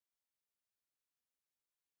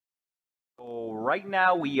So right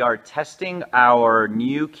now we are testing our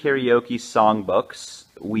new karaoke songbooks.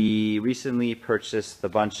 We recently purchased a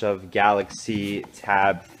bunch of Galaxy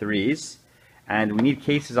Tab 3s and we need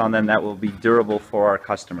cases on them that will be durable for our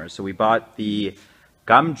customers. So we bought the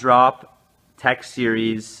Gumdrop Tech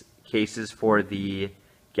Series cases for the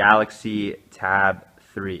Galaxy Tab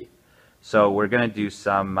 3. So we're going to do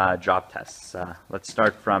some drop tests. Let's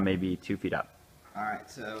start from maybe 2 feet up. Alright,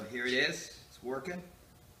 so here it is. It's working.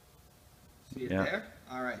 See it there?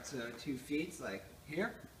 Alright, so 2 feet's like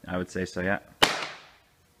here. I would say so, yeah.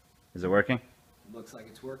 Is it working? Looks like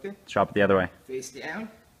it's working. Let's drop it the other way. Face down,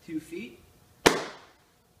 2 feet.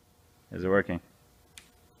 Is it working?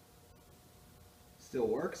 Still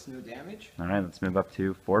works, no damage. Alright, let's move up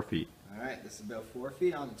to 4 feet. Alright, this is about 4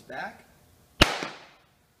 feet on its back.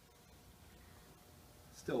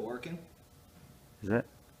 Still working. Is it?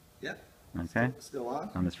 Yep. Okay. Still on.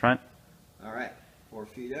 On this front? Alright, 4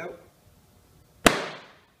 feet out.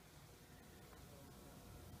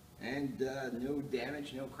 And no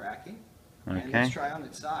damage, no cracking. Okay. And let's try on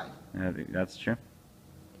its side. Yeah, that's true.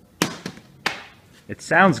 It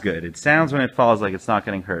sounds good. It sounds when it falls like it's not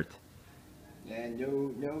getting hurt. And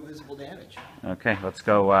no visible damage. Okay, let's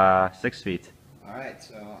go 6 feet. Alright,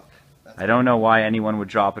 so I don't know why anyone would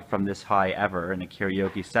drop it from this high ever in a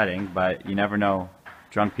karaoke setting, but you never know.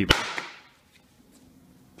 Drunk people.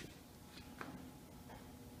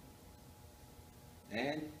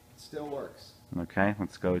 And it still works. Okay,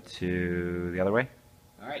 let's go to the other way.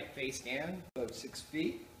 Alright, face down, about 6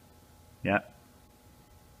 feet. Yeah.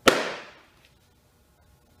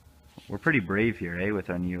 We're pretty brave here, eh, with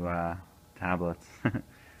our new tablets.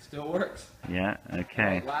 Still works. Yeah, okay.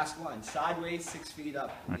 Alright, last one. Sideways, 6 feet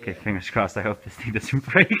up. Okay, fingers crossed. I hope this thing doesn't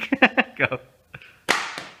break. Go.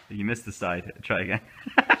 You missed the side. Try again.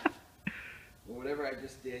 Well, whatever I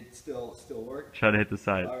just did still worked. Try to hit the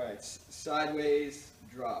side. Alright, sideways,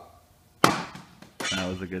 drop. That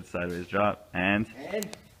was a good sideways drop. And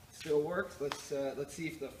still works. Let's see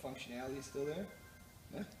if the functionality is still there.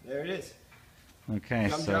 Yeah, there it is. okay,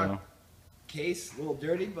 so Case, a little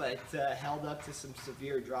dirty, but held up to some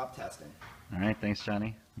severe drop testing. all right, thanks,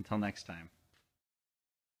 Johnny. Until next time.